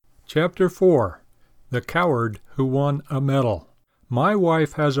Chapter 4. The Coward Who Won a Medal. My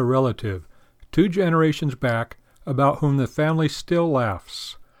wife has a relative, 2 generations back, about whom the family still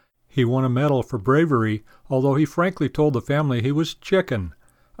laughs. He won a medal for bravery, although he frankly told the family he was chicken,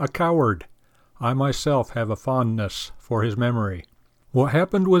 a coward. I myself have a fondness for his memory. What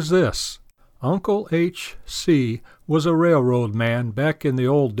happened was this. Uncle H.C. was a railroad man back in the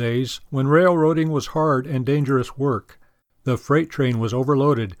old days when railroading was hard and dangerous work. The freight train was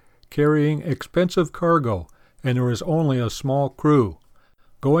overloaded, carrying expensive cargo, and there was only a small crew.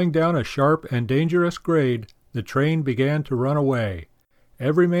 Going down a sharp and dangerous grade, the train began to run away.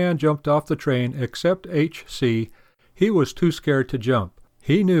 Every man jumped off the train except H.C. He was too scared to jump.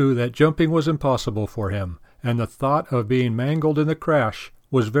 He knew that jumping was impossible for him, and the thought of being mangled in the crash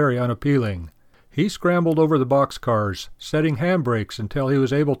was very unappealing. He scrambled over the boxcars, setting handbrakes until he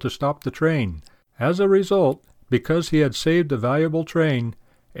was able to stop the train. As a result, because he had saved a valuable train,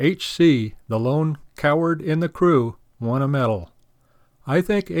 H.C., the lone coward in the crew, won a medal. I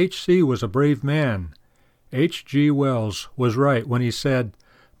think H.C. was a brave man. H.G. Wells was right when he said,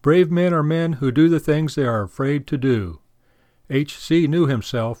 "Brave men are men who do the things they are afraid to do." H.C. knew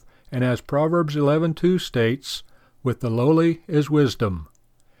himself, and as Proverbs 11:2 states, "With the lowly is wisdom."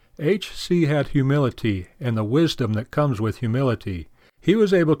 H.C. had humility and the wisdom that comes with humility. He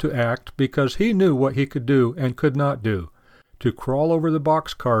was able to act because he knew what he could do and could not do. To crawl over the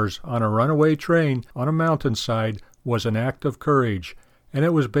boxcars on a runaway train on a mountainside was an act of courage, and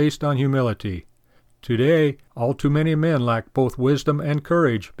it was based on humility. Today, all too many men lack both wisdom and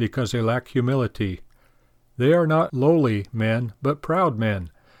courage because they lack humility. They are not lowly men, but proud men.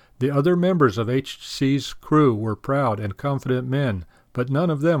 The other members of H.C.'s crew were proud and confident men, but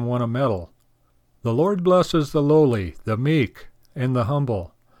none of them won a medal. The Lord blesses the lowly, the meek, and the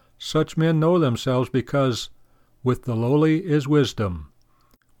humble. Such men know themselves because, "With the lowly is wisdom."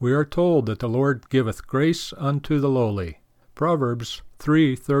 We are told that the Lord giveth grace unto the lowly. Proverbs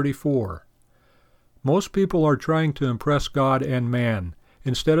 3:34. Most people are trying to impress God and man.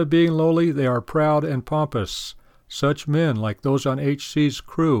 Instead of being lowly, they are proud and pompous. Such men, like those on H.C.'s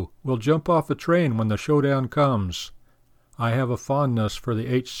crew, will jump off a train when the showdown comes. I have a fondness for the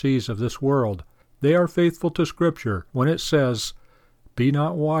H.C.'s of this world. They are faithful to Scripture when it says, "Be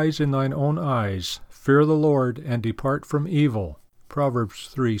not wise in thine own eyes. Fear the Lord, and depart from evil." Proverbs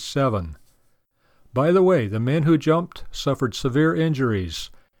 3:7. By the way, the men who jumped suffered severe injuries.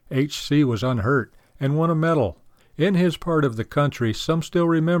 H.C. was unhurt and won a medal. In his part of the country, some still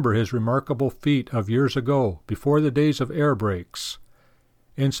remember his remarkable feat of years ago, before the days of air brakes.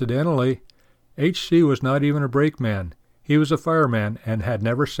 Incidentally, H.C. was not even a brakeman. He was a fireman and had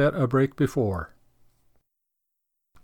never set a brake before.